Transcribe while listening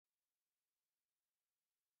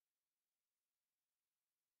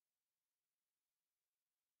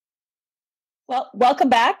Well, welcome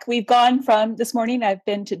back. We've gone from this morning, I've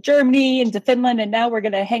been to Germany and to Finland, and now we're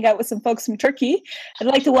going to hang out with some folks from Turkey. I'd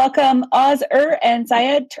like to welcome Oz and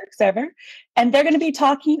Syed Turksever, and they're going to be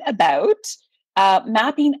talking about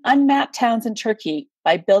mapping unmapped towns in Turkey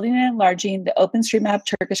by building and enlarging the OpenStreetMap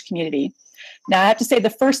Turkish community. Now, I have to say, the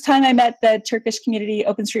first time I met the Turkish community,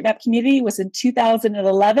 OpenStreetMap community, was in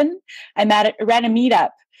 2011. I ran a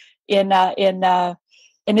meetup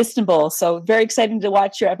in Istanbul. So very exciting to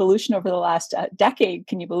watch your evolution over the last decade.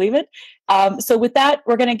 Can you believe it? So with that,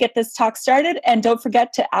 we're going to get this talk started. And don't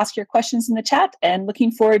forget to ask your questions in the chat. And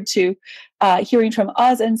looking forward to hearing from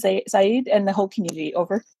Oz and Saeed and the whole community.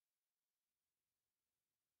 Over.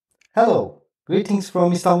 Hello, greetings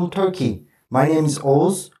from Istanbul, Turkey. My name is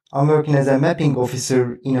Oz. I'm working as a mapping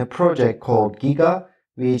officer in a project called GIGA,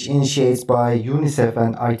 which initiates by UNICEF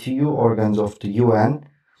and ITU organs of the UN.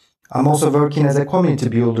 I'm also working as a community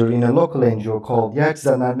builder in a local NGO called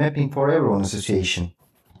Yercizenler Mapping for Everyone Association.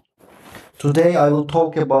 Today I will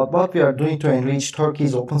talk about what we are doing to enrich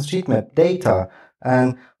Turkey's OpenStreetMap data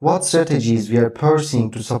and what strategies we are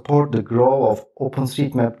pursuing to support the growth of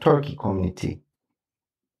OpenStreetMap Turkey community.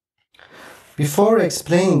 Before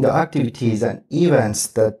explaining the activities and events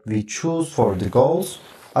that we choose for the goals,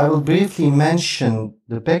 I will briefly mention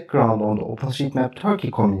the background on the OpenStreetMap Turkey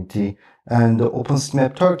community and the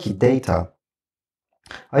OpenStreetMap Turkey data.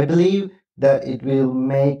 I believe that it will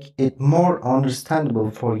make it more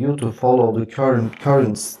understandable for you to follow the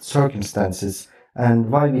current circumstances and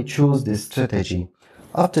why we choose this strategy.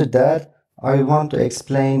 After that, I want to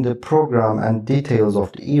explain the program and details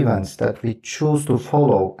of the events that we choose to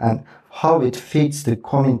follow and how it fits the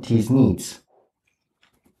community's needs.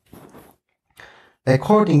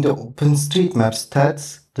 According to OpenStreetMap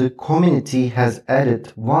stats, the community has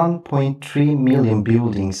added 1.3 million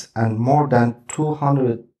buildings and more than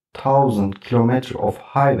 200,000 kilometers of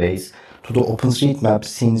highways to the OpenStreetMap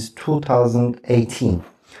since 2018.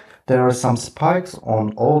 There are some spikes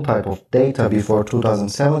on all type of data before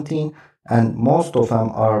 2017, and most of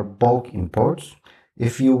them are bulk imports.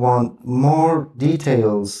 If you want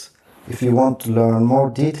to learn more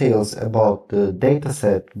details about the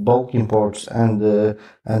dataset, bulk imports, and the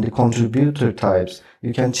contributor types,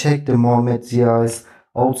 you can check the Mohamed Zia's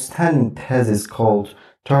outstanding thesis called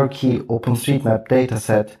Turkey OpenStreetMap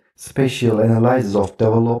Dataset, Spatial Analysis of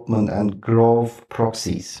Development and Growth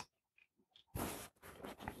Proxies.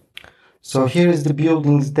 So here is the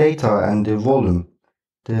buildings data and the volume.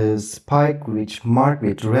 The spike which marked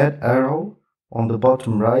with red arrow on the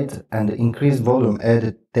bottom right and the increased volume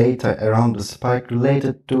added data around the spike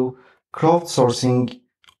related to crowdsourcing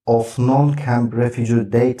of non-camp refugee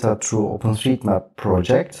data through OpenStreetMap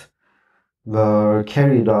project were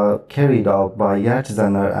carried out by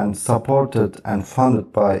Yercizenler and supported and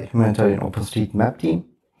funded by humanitarian OpenStreetMap team.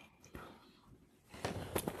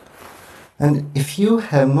 And if you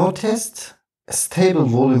have noticed, a stable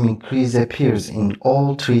volume increase appears in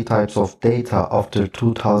all three types of data after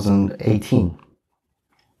 2018.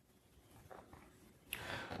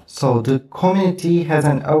 So the community has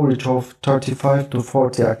an average of 35 to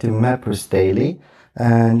 40 active mappers daily,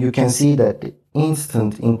 and you can see that the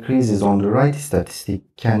instant increases on the right statistic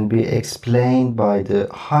can be explained by the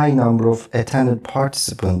high number of attended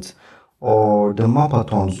participants or the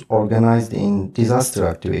mapathons organized in disaster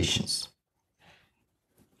activations.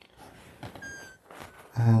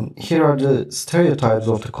 And here are the stereotypes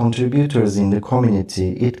of the contributors in the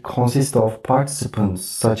community. It consists of participants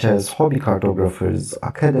such as hobby cartographers,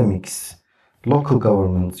 academics, local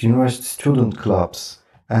governments, university student clubs,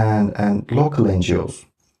 and local NGOs.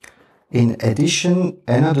 In addition,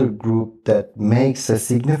 another group that makes a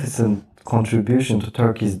significant contribution to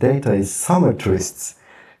Turkey's data is summer tourists.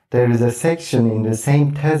 There is a section in the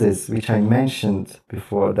same thesis which I mentioned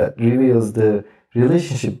before that reveals the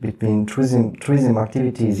relationship between tourism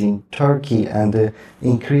activities in Turkey and the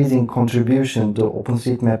increasing contribution to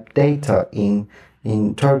OpenStreetMap data in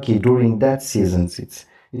Turkey during that season.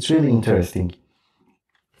 It's really interesting.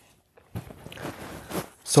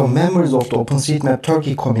 So members of the OpenStreetMap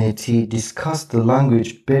Turkey community discussed the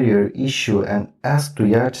language barrier issue and asked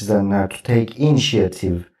Yercizenler to take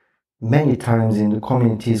initiative many times in the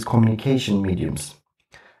community's communication mediums.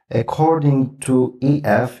 According to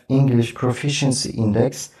EF, English Proficiency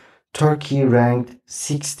Index, Turkey ranked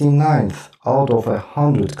 69th out of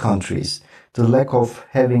 100 countries. The lack of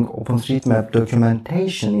having OpenStreetMap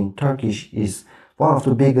documentation in Turkish is one of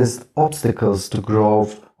the biggest obstacles to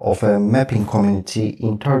growth of a mapping community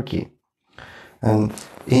in Turkey. And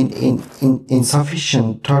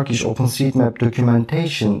insufficient Turkish OpenStreetMap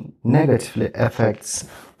documentation negatively affects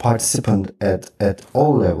participants at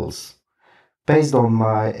all levels. based on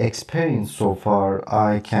my experience so far,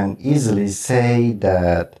 I can easily say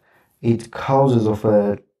that it causes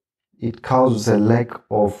a lack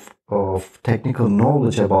of technical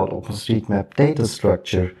knowledge about OpenStreetMap data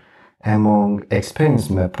structure among experienced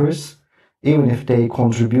mappers. Even if they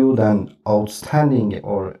contribute an outstanding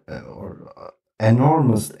or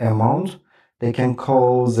enormous amount, they can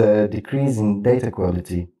cause a decrease in data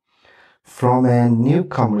quality. From a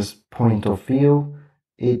newcomer's point of view,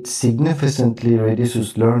 it significantly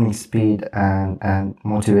reduces learning speed and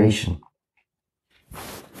motivation.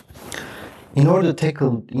 In order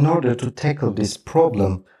to tackle this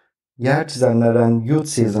problem, Yercizenler and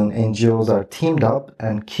Yercizen NGOs are teamed up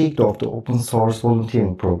and kicked off the open source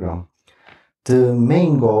volunteering program. The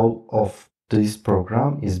main goal of this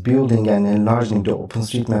program is building and enlarging the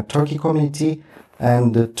OpenStreetMap Turkey community,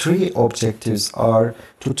 and the three objectives are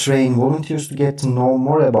to train volunteers to get to know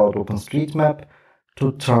more about OpenStreetMap,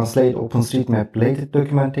 to translate OpenStreetMap related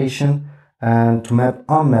documentation, and to map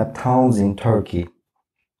unmapped towns in Turkey.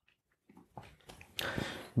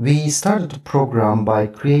 We started the program by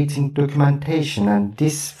creating documentation, and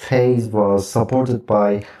this phase was supported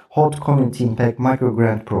by Hot Community Impact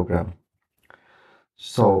Microgrant program.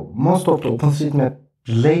 So most of the OpenStreetMap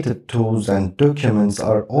related tools and documents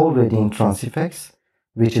are already in Transifex,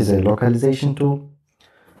 which is a localization tool.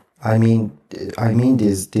 I mean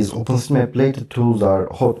these OpenStreetMap related tools are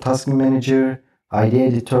Hot Task Manager, ID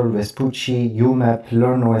Editor, Vespucci, UMap,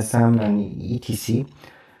 LearnOSM, and etc.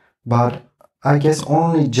 But I guess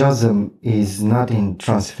only JASM is not in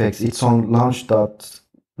Transifex. It's on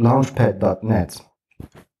launchpad.net.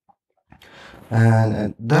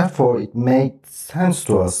 And therefore it made sense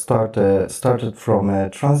to us started from a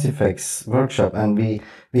Transifex workshop, and we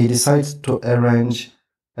decided to arrange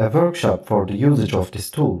a workshop for the usage of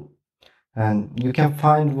this tool. And you can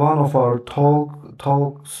find one of our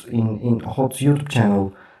talks in Hot's YouTube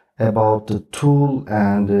channel about the tool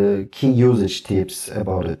and the key usage tips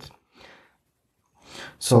about it.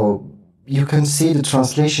 So you can see the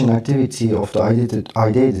translation activity of the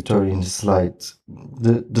ID editor in the slide.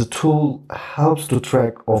 The tool helps to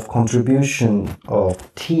track of contribution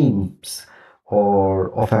of teams or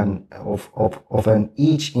of an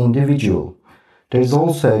each individual. There is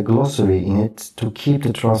also a glossary in it to keep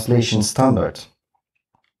the translation standard.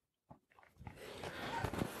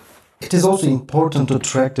 It is also important to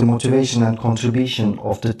track the motivation and contribution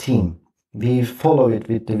of the team. We follow it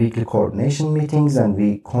with the weekly coordination meetings, and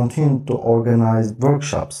we continue to organize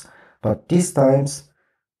workshops. But this time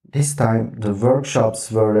the workshops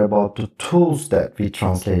were about the tools that we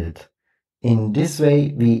translated. In this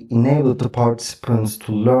way, we enabled the participants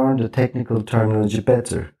to learn the technical terminology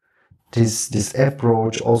better. This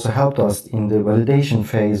approach also helped us in the validation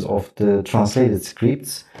phase of the translated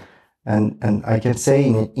scripts. And I can say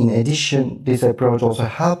in addition, this approach also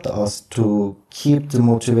helped us to keep the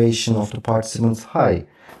motivation of the participants high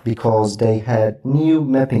because they had new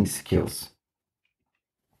mapping skills.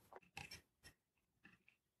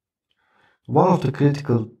 One of the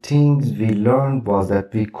critical things we learned was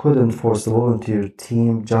that we couldn't force the volunteer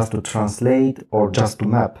team just to translate or just to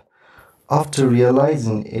map. After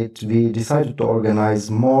realizing it, we decided to organize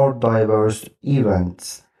more diverse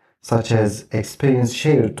events, such as experience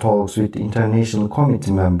shared talks with international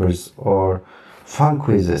committee members or fun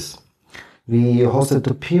quizzes. We hosted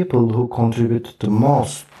the people who contributed the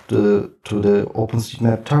most to the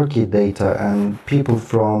OpenStreetMap Turkey data and people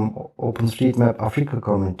from OpenStreetMap Africa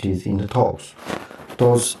communities in the talks.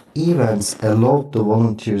 Those events allowed the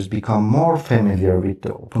volunteers become more familiar with the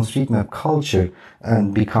OpenStreetMap culture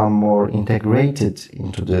and become more integrated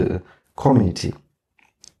into the community.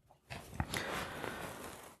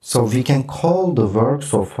 So we can call the work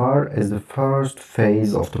so far as the first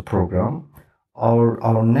phase of the program.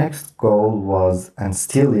 Our next goal was and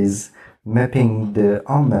still is mapping the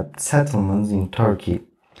unmapped settlements in Turkey.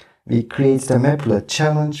 We created a Maplet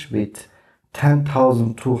challenge with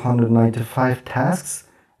 10,295 tasks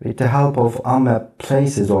with the help of unmapped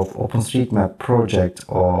places of OpenStreetMap project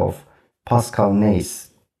of Pascal Nace.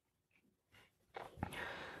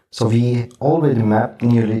 So we already mapped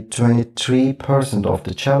nearly 23% of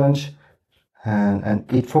the challenge, and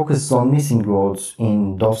it focuses on missing roads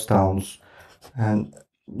in those towns. And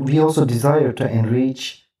we also desire to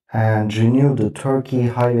enrich and renew the Turkey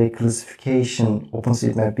highway classification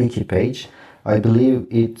OpenStreetMap wiki page. I believe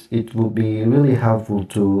it will be really helpful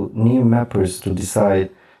to new mappers to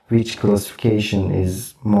decide which classification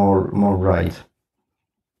is more right.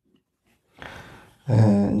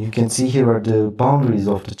 And you can see here are the boundaries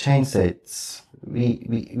of the chain sets. We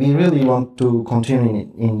really want to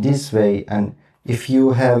continue in this way and If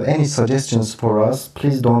you have any suggestions for us,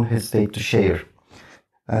 please don't hesitate to share.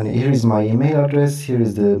 And here is my email address, here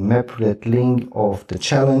is the Maplet link of the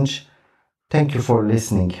challenge. Thank you for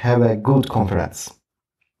listening. Have a good conference.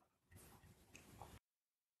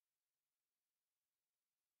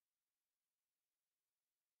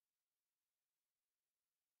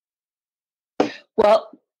 Well,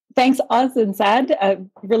 thanks, Oz and Sad. I'm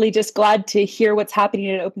really just glad to hear what's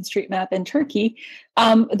happening at OpenStreetMap in Turkey.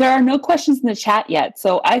 There are no questions in the chat yet,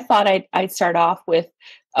 so I thought I'd start off with,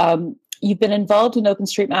 you've been involved in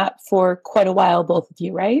OpenStreetMap for quite a while, both of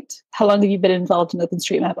you, right? How long have you been involved in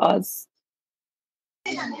OpenStreetMap, Oz?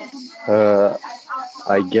 I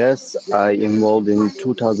guess I involved in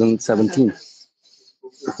 2017.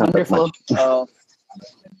 Wonderful.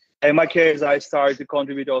 In my case, I started to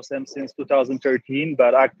contribute to OSM since 2013,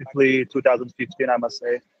 but actively 2015, I must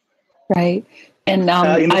say. Right. And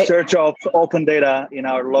in the search of open data in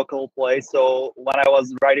our local place. So when I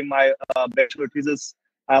was writing my bachelor thesis,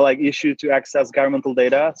 I issued to access governmental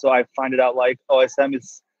data. So I find it out OSM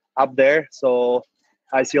is up there. So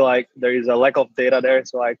I see there is a lack of data there.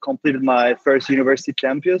 So I completed my first university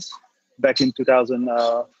campus back in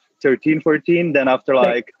 2013, 14. Then after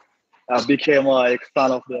became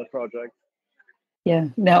fan of the project. Yeah,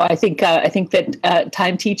 no, I think that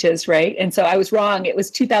time teaches, right? And so I was wrong. It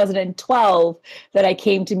was 2012 that I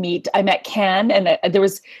met Can, and there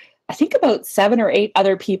was, I think, about 7 or 8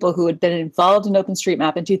 other people who had been involved in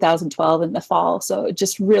OpenStreetMap in 2012 in the fall. So it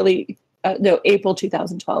just really, April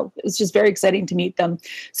 2012. It was just very exciting to meet them.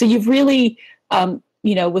 So you've really,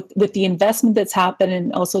 with the investment that's happened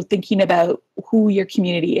and also thinking about who your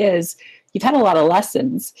community is, you've had a lot of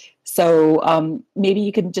lessons. So maybe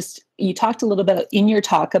you talked a little bit in your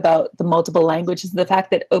talk about the multiple languages, the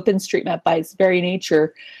fact that OpenStreetMap by its very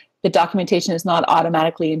nature, the documentation is not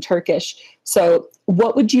automatically in Turkish. So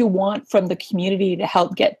what would you want from the community to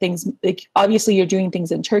help get things, obviously you're doing things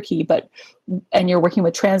in Turkey, and you're working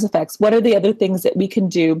with Transifex. What are the other things that we can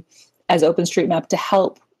do as OpenStreetMap to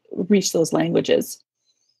help reach those languages?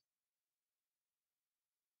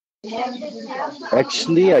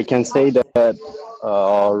 Actually, I can say that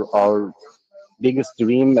our biggest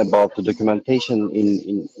dream about the documentation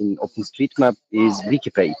in OpenStreetMap is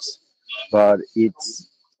wiki page, but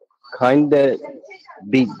it's kind of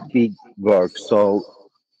big work. So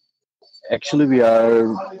actually, we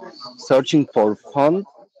are searching for fund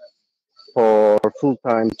for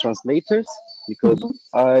full-time translators because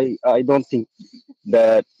I don't think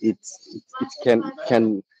that it can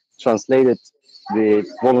translate it with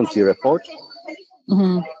volunteer effort.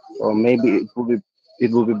 Or maybe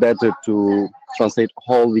it will be better to translate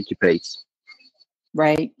whole wiki page.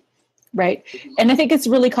 Right. And I think it's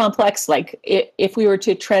really complex. If we were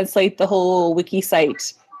to translate the whole wiki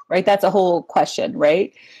site, right, that's a whole question,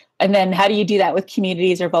 right? And then how do you do that with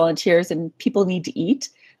communities or volunteers, and people need to eat?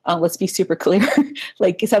 Let's be super clear.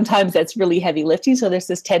 Sometimes that's really heavy lifting. So there's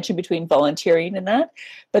this tension between volunteering and that.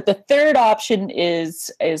 But the third option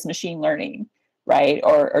is machine learning, right?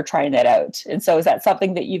 Or trying that out. And so is that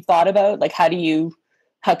something that you've thought about?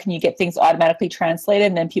 How can you get things automatically translated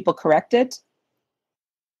and then people correct it?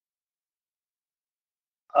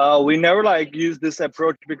 We never use this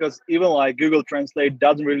approach because even Google Translate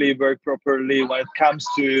doesn't really work properly when it comes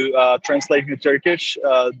to translating to Turkish.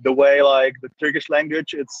 The way the Turkish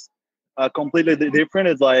language, it's completely different.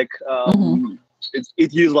 It's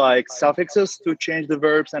it uses suffixes to change the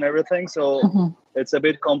verbs and everything. So it's a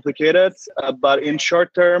bit complicated. But in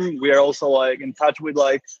short term, we are also in touch with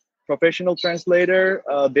professional translator.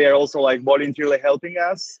 They are also voluntarily helping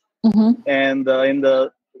us. And in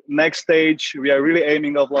the next stage, we are really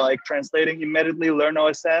aiming of translating immediately Learn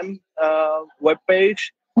OSM web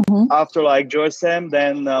page. After GeoSM,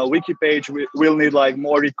 then wiki page will need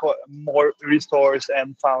more restores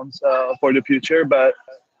and founds for the future. But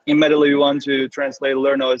immediately we want to translate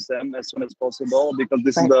Learn OSM as soon as possible because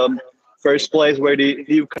this is the first place where the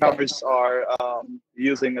newcomers are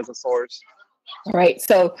using as a source. All right.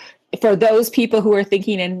 So for those people who are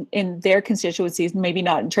thinking in their constituencies, maybe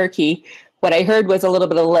not in Turkey, what I heard was a little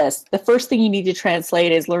bit of a list. The first thing you need to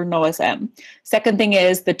translate is Learn OSM. Second thing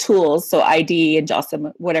is the tools, so ID and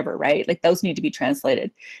JOSM, whatever, right? Those need to be translated.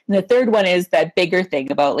 And the third one is that bigger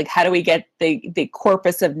thing about how do we get the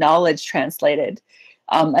corpus of knowledge translated?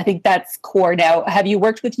 I think that's core now. Have you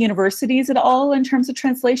worked with universities at all in terms of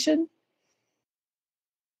translation?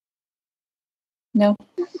 No.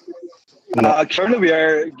 Currently, we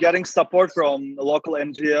are getting support from a local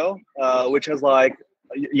NGO, which has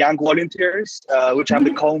young volunteers, which I'm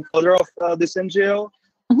the co-founder of this NGO.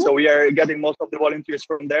 So we are getting most of the volunteers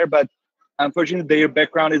from there. But unfortunately, their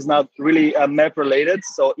background is not really map related,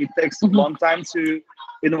 so it takes long time to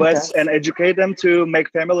invest and educate them to make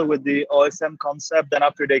familiar with the OSM concept. Then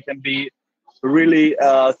after they can be really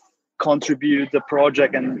contribute the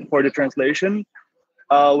project and for the translation.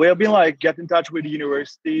 We have been like get in touch with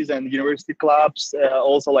universities and university clubs,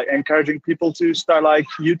 also like encouraging people to start like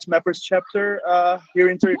youth mappers chapter here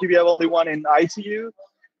in Turkey. We have only one in ITU.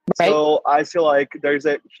 Right. So I feel like there's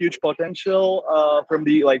a huge potential from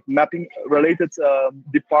the like mapping related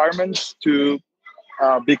departments to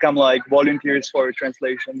become like volunteers for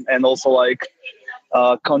translation and also like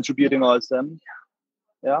contributing OSM.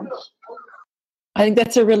 Yeah. I think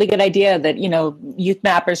that's a really good idea that, you know, youth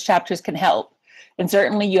mappers chapters can help. And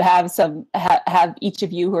certainly you have some, have each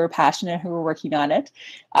of you who are passionate, who are working on it.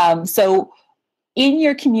 So in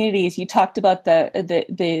your communities, you talked about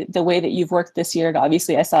the way that you've worked this year. And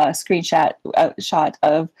obviously I saw a screenshot shot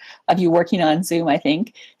of you working on Zoom, I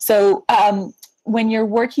think. So when you're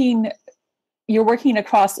working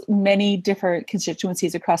across many different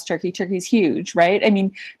constituencies across Turkey. Turkey's huge, right? I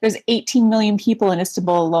mean, there's 18 million people in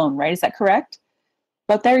Istanbul alone, right? Is that correct?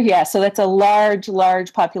 But there, yeah. So that's a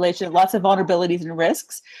large population, lots of vulnerabilities and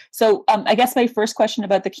risks. So I guess my first question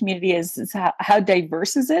about the community is how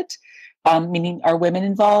diverse is it? Meaning, are women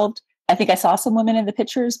involved? I think I saw some women in the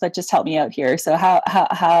pictures, but just help me out here. So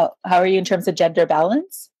how are you in terms of gender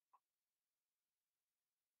balance?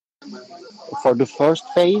 For the first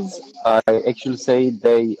phase, I actually say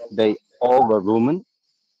they all were women.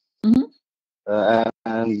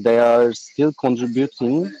 And they are still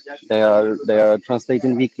contributing. They are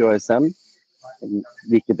translating weekly OSM on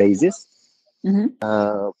weekly basis.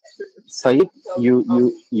 Said,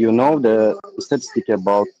 you know the statistic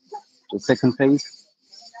about the second phase?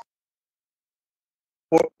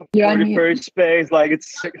 For the first phase, like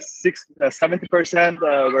it's 70%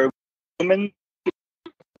 were women.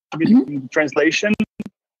 Translation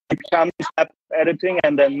becomes map editing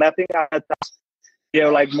and then mapping. We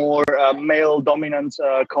have like more male dominant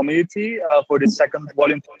community for the second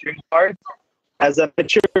volunteering part. As a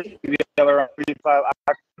picture, we have around 35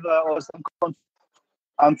 active OSM.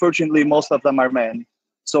 Unfortunately, most of them are men.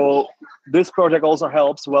 So this project also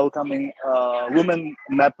helps welcoming women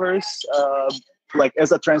mappers, like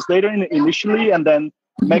as a translator initially, and then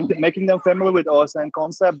making them familiar with OSM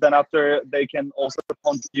concept. Then after they can also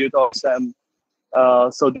contribute OSM.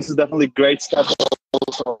 So this is definitely a great step.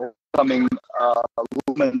 Also coming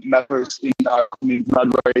women mappers in our community, not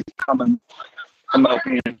very common, in my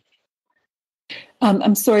opinion.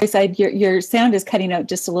 I'm sorry, Said, your sound is cutting out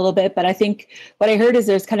just a little bit, but I think what I heard is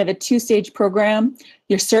there's kind of a two-stage program.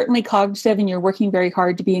 You're certainly cognitive and you're working very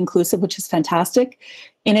hard to be inclusive, which is fantastic.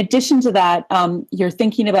 In addition to that, you're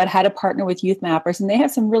thinking about how to partner with youth mappers, and they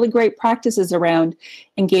have some really great practices around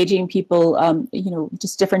engaging people, you know,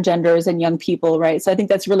 just different genders and young people, right? So I think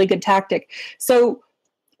that's a really good tactic. So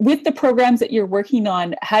with the programs that you're working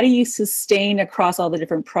on, how do you sustain across all the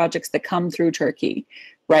different projects that come through Turkey,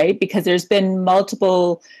 right? Because there's been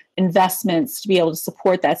multiple investments to be able to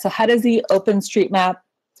support that. So how does the OpenStreetMap,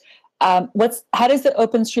 how does the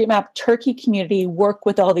OpenStreetMap Turkey community work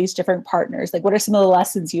with all these different partners? Like, what are some of the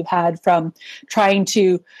lessons you've had from trying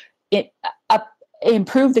to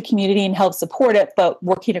improve the community and help support it, but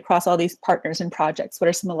working across all these partners and projects? What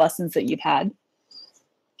are some of the lessons that you've had?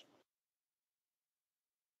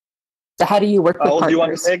 So how do you work with partners? Do you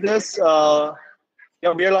want to take this? Yeah,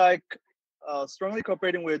 we're like strongly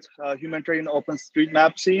cooperating with humanitarian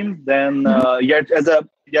OpenStreetMap team. Then as a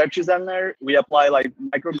Yercizenler, we apply like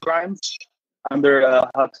micro grants under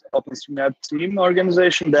OpenStreetMap team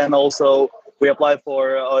organization. Then also we apply for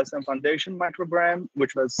OSM Foundation micro grant,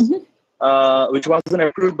 which was which wasn't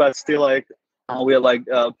approved, but still like we are like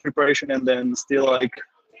preparation and then still like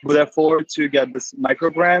good effort to get this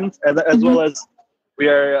micro grant, as well as we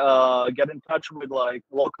are getting in touch with like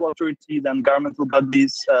local authorities and governmental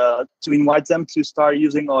bodies to invite them to start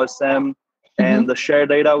using OSM and share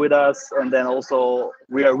data with us. And then also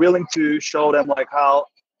we are willing to show them like how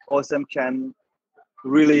OSM can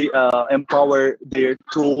really empower their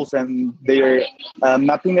tools and their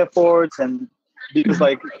mapping efforts. And because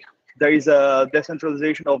like there is a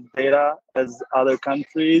decentralization of data as other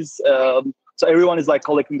countries. So everyone is like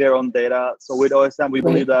collecting their own data. So with OSM, we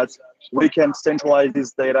believe that we can centralize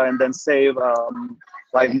this data and then save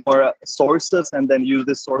like more sources and then use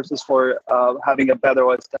these sources for having a better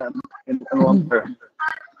OSM in long term.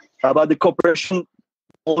 But the cooperation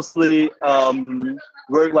mostly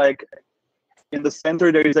work like in the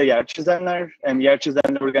center, there is a Yercizenler, and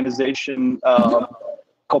Yercizenler organization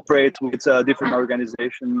cooperate with different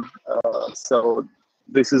organizations. So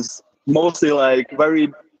this is mostly like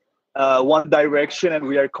very one direction, and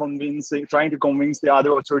we are trying to convince the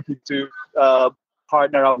other authority to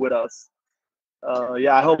partner up with us.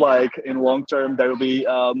 Yeah, I hope like in long term there will be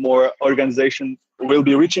more organization will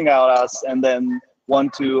be reaching out us and then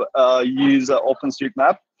want to use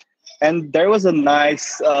OpenStreetMap. And there was a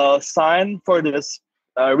nice sign for this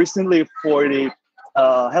recently for the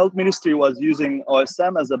health ministry was using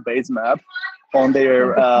OSM as a base map on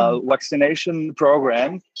their vaccination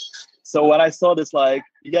program. So when I saw this, like,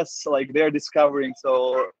 yes, like they're discovering,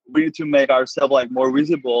 so we need to make ourselves like more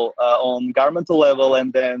visible on governmental level,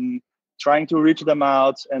 and then trying to reach them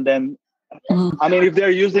out. And then, I mean, if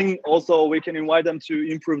they're using, also we can invite them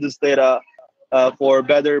to improve this data for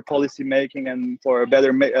better policy making and for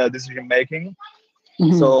better decision making.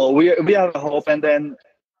 So we have a hope, and then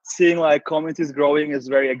seeing like communities growing is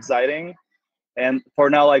very exciting. And for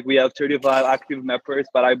now, like we have 35 active mappers,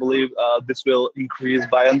 but I believe this will increase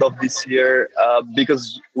by end of this year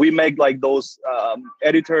because we make like those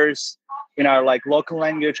editors in our like local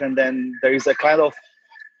language, and then there is a kind of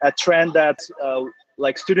a trend that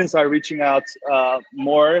like students are reaching out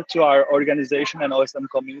more to our organization and OSM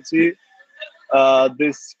community.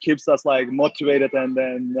 This keeps us like motivated and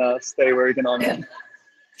then stay working on it.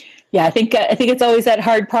 Yeah, I think it's always that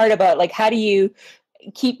hard part about like how do you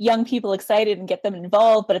keep young people excited and get them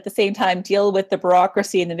involved, but at the same time deal with the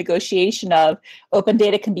bureaucracy and the negotiation of open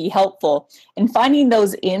data can be helpful. And finding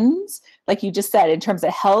those ins, like you just said, in terms of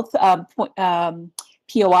health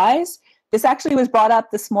POIs, this actually was brought up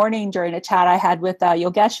this morning during a chat I had with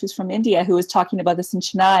Yogesh, who's from India, who was talking about this in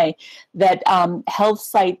Chennai, that health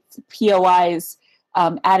site POIs,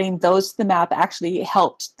 adding those to the map actually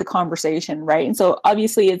helped the conversation, right? And so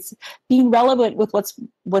obviously it's being relevant with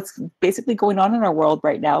what's basically going on in our world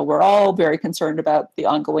right now. We're all very concerned about the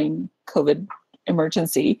ongoing COVID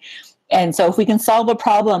emergency. And so if we can solve a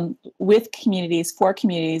problem with communities, for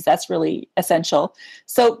communities, that's really essential.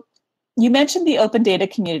 So you mentioned the open data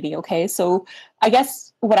community, okay? So I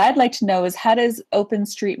guess what I'd like to know is how does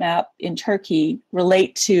OpenStreetMap in Turkey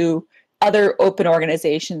relate to other open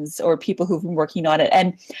organizations or people who've been working on it?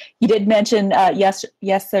 And you did mention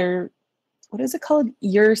Yercizenler, what is it called?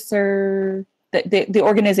 Yercizenler, the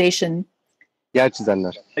organization.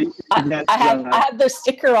 Yercizenler. I have the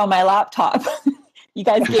sticker on my laptop. You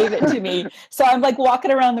guys gave it to me. So I'm like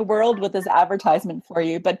walking around the world with this advertisement for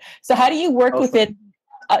you. But so how do you work with it?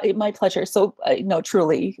 My pleasure. So no,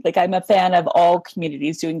 truly, like I'm a fan of all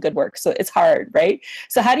communities doing good work. So it's hard, right?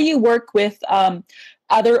 So how do you work with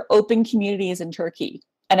other open communities in Turkey?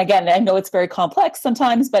 And again, I know it's very complex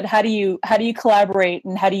sometimes, but how do you collaborate,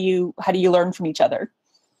 and how do you learn from each other?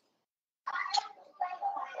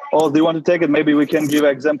 Oh, do you want to take it? Maybe we can give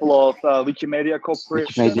an example of Wikimedia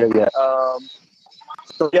Corporation. Wikimedia, yeah.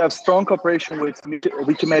 So we have strong cooperation with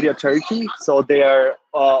Wikimedia Turkey. So they are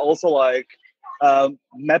also like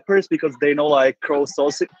mappers, because they know like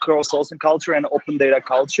cross-sourcing culture and open data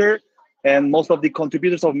culture. And most of the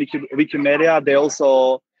contributors of Wikimedia, they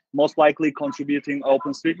also most likely contributing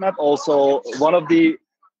OpenStreetMap. Also, one of the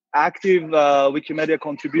active Wikimedia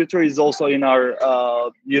contributor is also in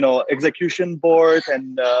our execution board,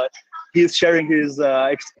 and he's sharing his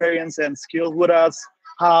experience and skills with us,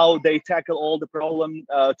 how they tackle all the problem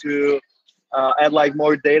to add like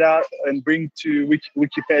more data and bring to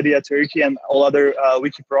Wikipedia Turkey and all other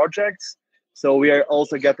wiki projects. So we are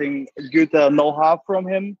also getting good know-how from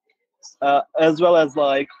him, as well as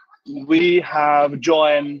like we have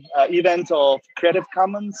joined event of Creative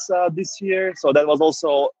Commons this year. So that was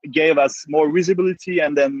also gave us more visibility,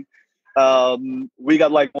 and then we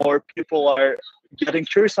got like more people are getting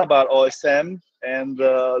curious about OSM, and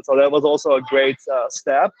so that was also a great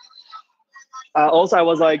step. Also, I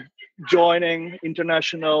was like joining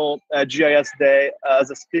International GIS Day as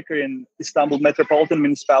a speaker in Istanbul Metropolitan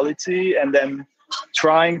Municipality, and then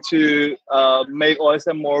trying to make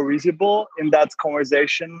OSM more visible in that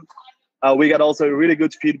conversation. We got also really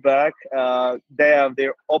good feedback. They have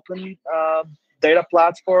their open data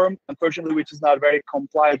platform, unfortunately, which is not very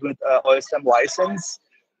compliant with OSM license.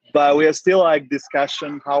 But we are still like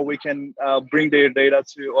discussion how we can bring their data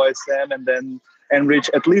to OSM and then enrich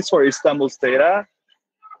at least for Istanbul's data.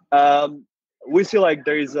 We see like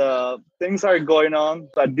there is things are going on,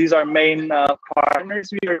 but these are main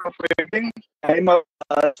partners we are cooperating. I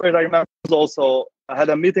remember also I had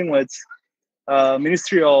a meeting with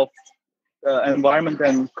Ministry of Environment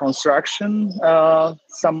and Construction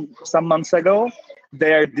some months ago.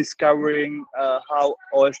 They are discovering how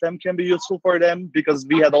OSM can be useful for them, because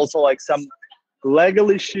we had also like some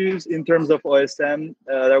legal issues in terms of OSM.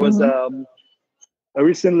 There was a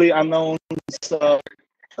recently announced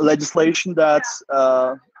legislation that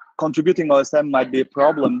contributing OSM might be a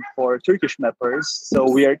problem for Turkish mappers. So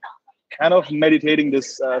we are kind of meditating this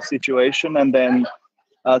situation and then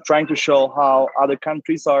trying to show how other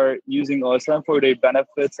countries are using OSM for their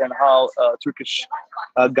benefits and how Turkish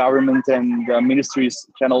government and ministries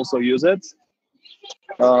can also use it.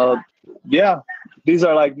 Yeah, these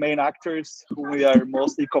are like main actors who we are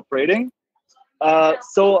mostly cooperating.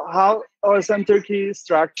 So how OSM Turkey is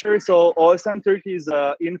structured? So OSM Turkey is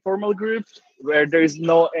an informal group where there is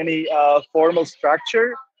no any formal structure,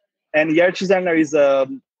 and Yercizenler is a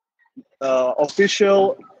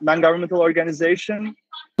official non-governmental organization,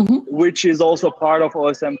 which is also part of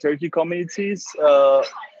OSM Turkey communities.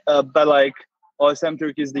 But like OSM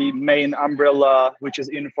Turkey is the main umbrella, which is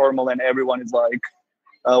informal, and everyone is like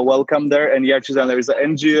welcome there. And Yercizenler is an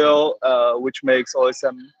NGO, which makes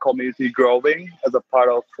OSM community growing as a part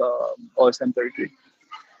of OSM Turkey.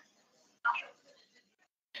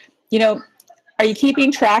 You know, are you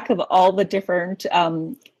keeping track of all the different,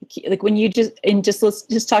 like when you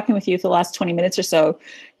just talking with you for the last 20 minutes or so,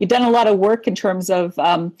 you've done a lot of work in terms of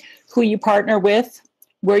who you partner with,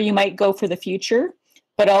 where you might go for the future,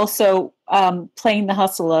 but also playing the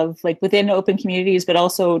hustle of like within open communities, but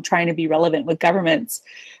also trying to be relevant with governments.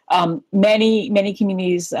 Many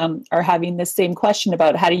communities are having the same question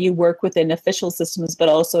about how do you work within official systems, but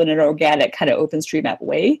also in an organic kind of OpenStreetMap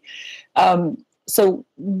way. So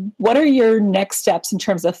what are your next steps in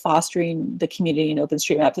terms of fostering the community in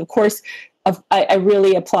OpenStreetMap? Of course, I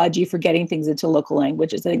really applaud you for getting things into local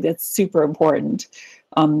languages. I think that's super important.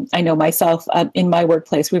 I know myself in my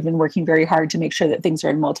workplace, we've been working very hard to make sure that things are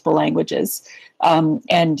in multiple languages.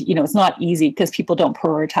 And, you know, it's not easy because people don't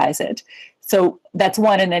prioritize it. So that's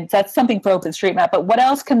one, and that's something for OpenStreetMap. But what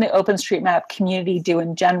else can the OpenStreetMap community do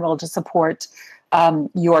in general to support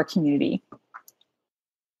your community?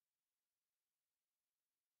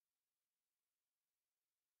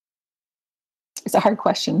 It's a hard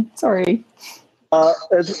question. Sorry.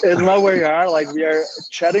 It's not where we are. Like we are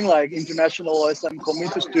chatting like international OSM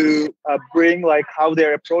communities to bring like how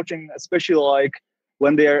they're approaching, especially like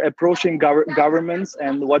when they are approaching governments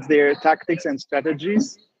and what's their tactics and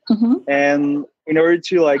strategies. And in order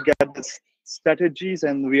to like get the strategies,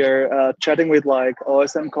 and we are chatting with like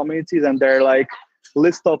OSM communities, and they're like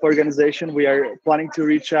list of organization we are planning to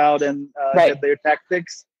reach out and get their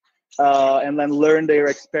tactics. And then learn their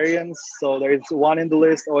experience. So there is one in the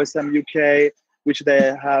list, OSM UK, which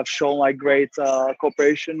they have shown like great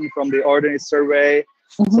cooperation from the Ordinance Survey.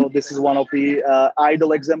 So this is one of the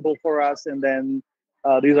idle example for us. And then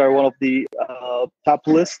these are one of the top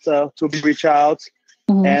lists to be reached out.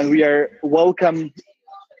 And we are welcome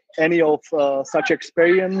any of such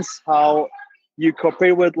experience, how you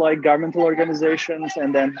cooperate with like governmental organizations,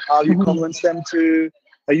 and then how you convince them to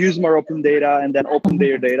use more open data and then open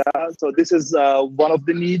their data. So this is one of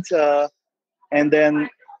the needs. And then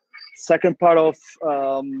second part of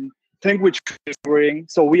thing which is worrying.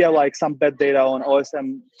 So we have like some bad data on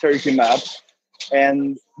OSM Turkey map.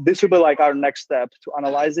 And this will be like our next step to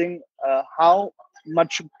analyzing how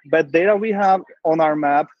much bad data we have on our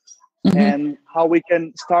map and how we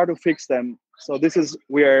can start to fix them. So this is,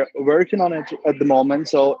 we are working on it at the moment.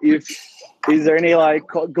 So is there any like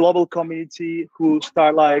global community who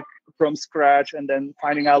start like from scratch and then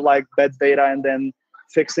finding out like bad data and then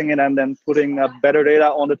fixing it and then putting better data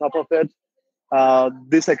on the top of it?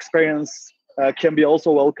 This experience can be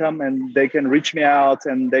also welcome, and they can reach me out,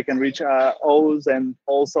 and they can reach Oz and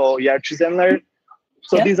also Yercizenler.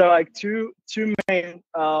 So these are like two main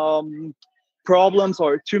problems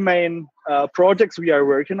or two main projects we are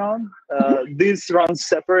working on. These run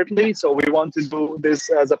separately, so we want to do this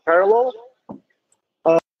as a parallel.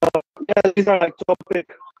 These are like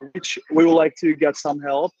topics which we would like to get some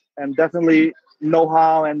help, and definitely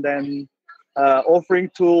know-how, and then offering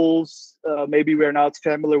tools maybe we're not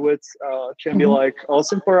familiar with can be like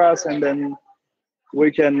awesome for us, and then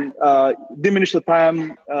we can diminish the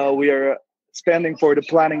time we are spending for the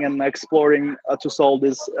planning and exploring to solve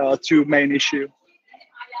this two main issue.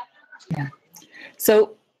 Yeah.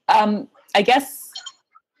 So I guess,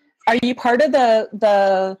 are you part of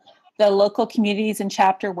the local communities and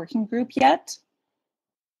chapter working group yet?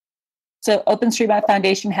 So OpenStreetMap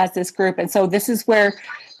Foundation has this group, and so this is where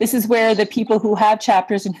the people who have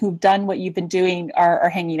chapters and who've done what you've been doing are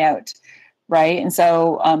hanging out, right? And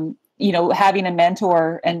so you know, having a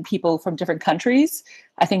mentor and people from different countries,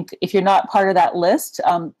 I think if you're not part of that list,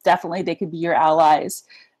 definitely they could be your allies.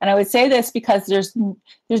 And I would say this because there's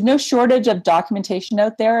no shortage of documentation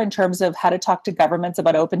out there in terms of how to talk to governments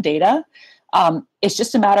about open data. It's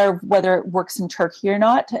just a matter of whether it works in Turkey or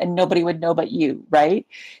not, and nobody would know but you, right?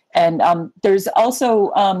 And there's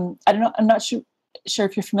also, I don't know, I'm not sure sure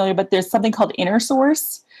if you're familiar, but there's something called inner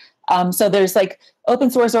source. So there's like open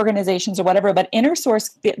source organizations or whatever, but inner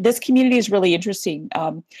source, this community is really interesting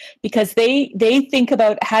because they think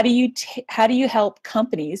about how do you help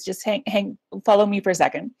companies, just follow me for a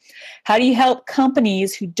second. How do you help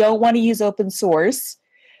companies who don't want to use open source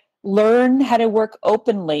learn how to work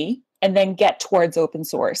openly and then get towards open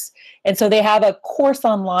source? And so they have a course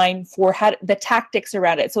online for the tactics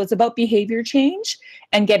around it. So it's about behavior change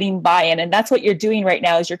and getting buy-in. And that's what you're doing right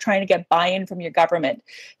now, is you're trying to get buy-in from your government.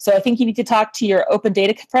 So I think you need to talk to your open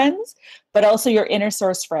data friends, but also your inner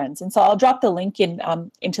source friends. And so I'll drop the link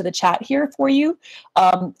into the chat here for you.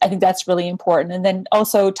 I think that's really important. And then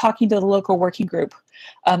also talking to the local working group,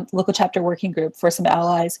 local chapter working group for some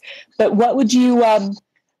allies. But what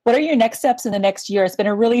are your next steps in the next year? It's been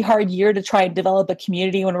a really hard year to try and develop a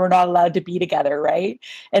community when we're not allowed to be together, right?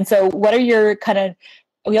 And so what are your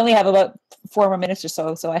we only have about 4 more minutes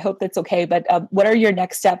or so I hope that's okay, but what are your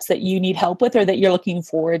next steps that you need help with or that you're looking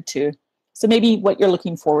forward to? So maybe what you're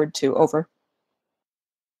looking forward to, over.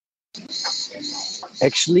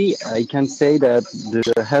 Actually, I can say that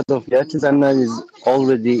the head of Yercizenler is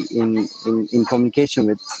already in communication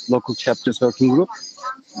with local chapters working group.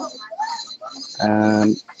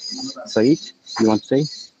 Said, you want to say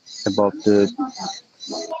about the?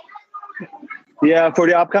 Yeah, for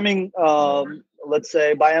the upcoming, let's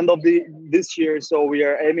say by end of this year, so we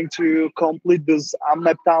are aiming to complete this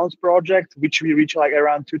unmapped towns project, which we reach like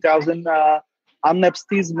around 2,000 unmapped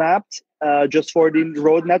cities mapped just for the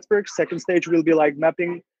road network. Second stage will be like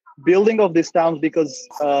mapping building of these towns, because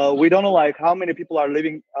we don't know like how many people are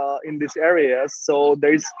living in these areas, so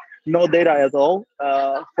there is no data at all.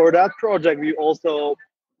 For that project, we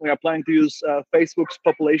are planning to use Facebook's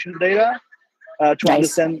population data to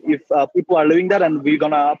understand if people are living there, and we're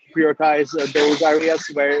gonna prioritize those areas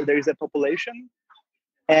where there is a population.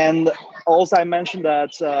 And also I mentioned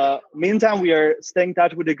that meantime we are staying in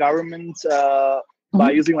touch with the government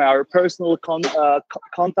by using our personal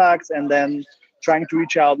contacts, and then trying to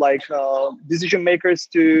reach out like decision makers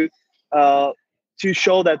to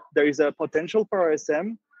show that there is a potential for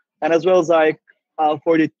OSM. And as well as like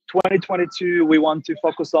for the 2022, we want to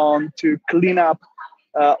focus on to clean up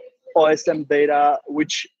OSM data,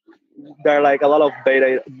 which there are like a lot of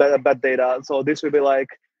bad data. So this will be like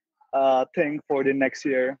a thing for the next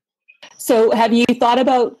year. So have you thought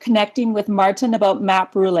about connecting with Martin about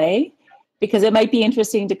Map Roulette? Because it might be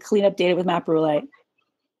interesting to clean up data with Map Roulette.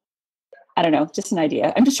 I don't know, just an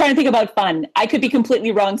idea. I'm just trying to think about fun. I could be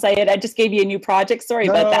completely wrong, Syed. I just gave you a new project. Sorry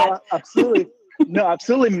about that. Absolutely. No,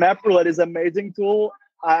 absolutely. Map Roulette is an amazing tool.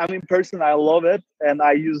 I mean, personally, I love it, and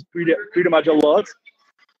I use pretty much a lot.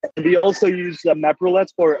 We also use Map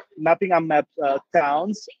Roulette for mapping unmapped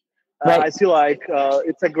towns. I see like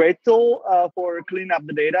it's a great tool for cleaning up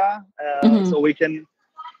the data. So we can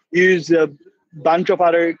use a bunch of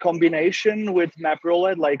other combination with Map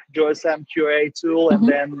Roulette, like GeoSM QA tool, and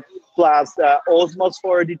then plus Osmos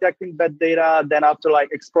for detecting bad data. Then after like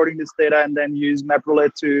exporting this data, and then use Map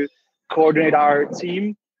Roulette to coordinate our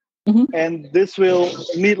team. And this will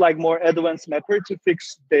need like more advanced mapper to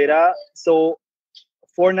fix data. So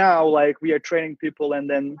for now, like we are training people and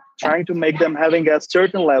then trying to make them having a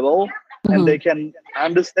certain level, and they can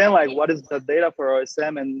understand like what is the data for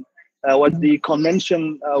OSM, and what's the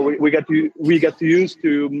convention we get to use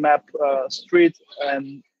to map street,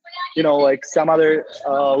 and like some other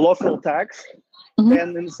local tags.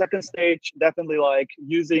 And in the second stage, definitely like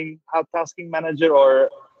using Hub Tasking Manager, or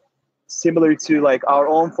similar to like our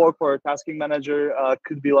own fork for Tasking Manager,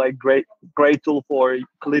 could be like great tool for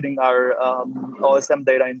cleaning our OSM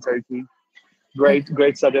data in Turkey.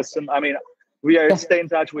 Great suggestion. I mean, we are staying in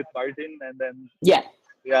touch with Martin, and then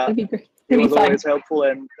he was always helpful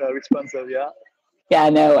and responsive. Yeah,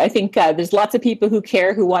 no, I think there's lots of people who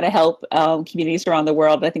care, who want to help communities around the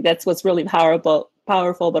world. I think that's what's really powerful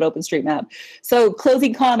about OpenStreetMap. So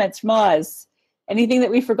closing comments from Oz. Anything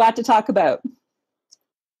that we forgot to talk about?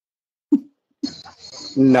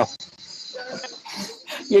 No.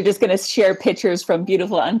 You're just going to share pictures from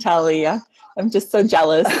beautiful Antalya. I'm just so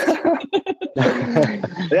jealous.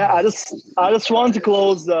 Yeah, I just want to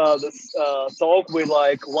close this talk with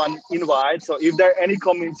like one invite. So if there are any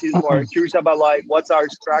communities who are curious about like what's our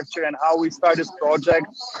structure and how we start this project,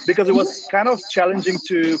 because it was kind of challenging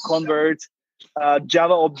to convert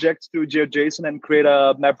Java objects to GeoJSON and create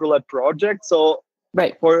a MapRoulette project. So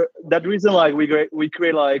for that reason, like we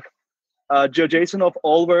create like GeoJSON of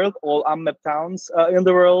all unmapped towns in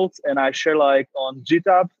the world, and I share like on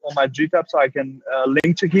my GitHub, so I can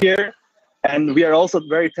link to here. And we are also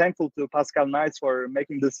very thankful to Pascal Knights for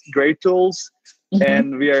making these great tools.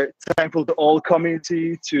 And we are thankful to all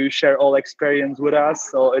community to share all experience with us.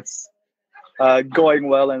 So it's going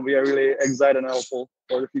well, and we are really excited and hopeful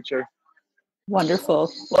for the future. Wonderful.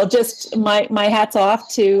 Well, just my hats off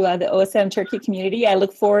to the OSM Turkey community. I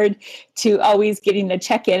look forward to always getting the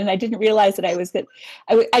check-in. And I didn't realize that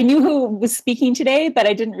I knew who was speaking today, but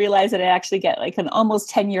I didn't realize that I actually get like an almost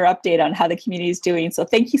 10-year update on how the community is doing. So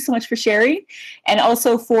thank you so much for sharing, and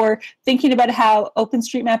also for thinking about how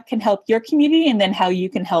OpenStreetMap can help your community and then how you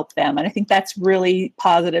can help them. And I think that's really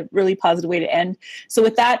positive way to end. So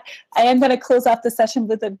with that, I am going to close off the session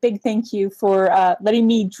with a big thank you for letting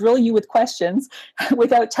me drill you with questions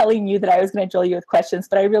without telling you that I was going to drill you with questions.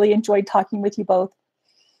 But I really enjoyed talking with you both.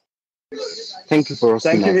 Thank you for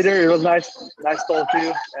hosting Thank you, us. Heather. It was nice talking to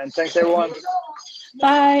you. And thanks, everyone.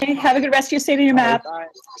 Bye. Have a good rest of your stay on your map. Bye.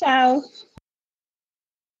 Ciao.